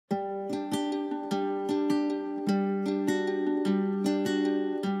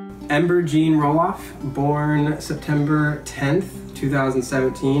Ember Jean Roloff, born September 10th,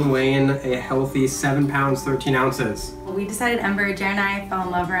 2017, weighing a healthy 7 pounds, 13 ounces. We decided Ember, Jared and I fell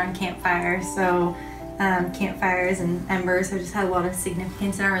in love around campfire, so campfires and embers have just had a lot of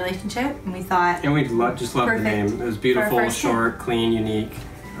significance in our relationship, and we thought... And we just loved the name. It was beautiful, short, clean, unique.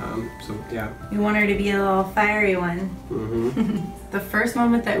 So yeah. We want her to be a little fiery one. The first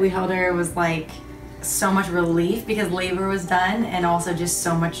moment that we held her was like so much relief because labor was done, and also just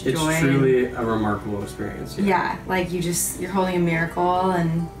so much joy. It's truly a remarkable experience. Yeah, like you're holding a miracle,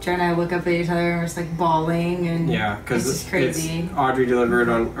 and Jared and I look up at each other and we're just like bawling, and yeah, because it's just crazy. Audrey delivered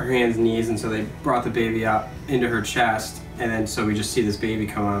on her hands and knees, and so they brought the baby up into her chest, and then so we just see this baby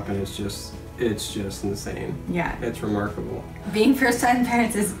come up, and it's just insane. Yeah. It's remarkable. Being first-time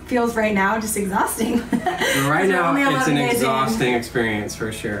parents feels right now just exhausting. Right now, it's an exhausting experience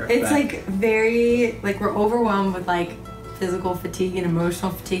for sure. It's like very, like we're overwhelmed with like physical fatigue and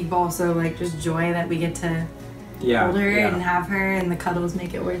emotional fatigue, but also like just joy that we get to hold her and have her, and the cuddles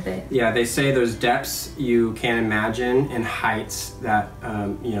make it worth it. Yeah, they say there's depths you can't imagine and heights that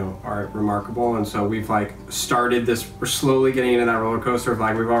you know, are remarkable, and so we've like started this. We're slowly getting into that roller coaster of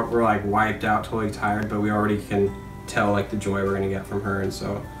like we're like wiped out, totally tired, but we already can tell like the joy we're gonna get from her, and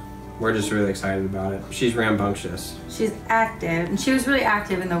so we're just really excited about it. She's rambunctious. She's active, and she was really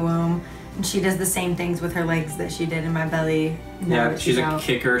active in the womb. And she does the same things with her legs that she did in my belly. Yeah, she's a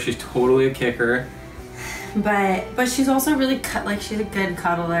kicker. She's totally a kicker. But she's also really she's a good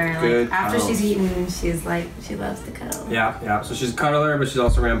cuddler. Good like after she's eaten, she's like she loves to cuddle. Yeah. So she's a cuddler, but she's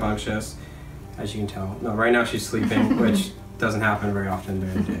also rambunctious, as you can tell. No, right now she's sleeping, which doesn't happen very often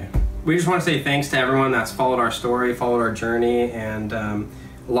during the day. We just want to say thanks to everyone that's followed our story, followed our journey, and a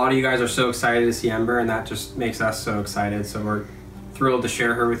lot of you guys are so excited to see Ember, and that just makes us so excited. So we're thrilled to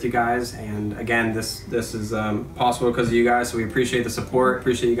share her with you guys, and again, this is possible because of you guys. So we appreciate the support,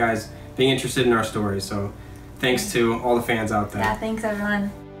 appreciate you guys being interested in our story. So thanks to all the fans out there. Yeah, thanks everyone.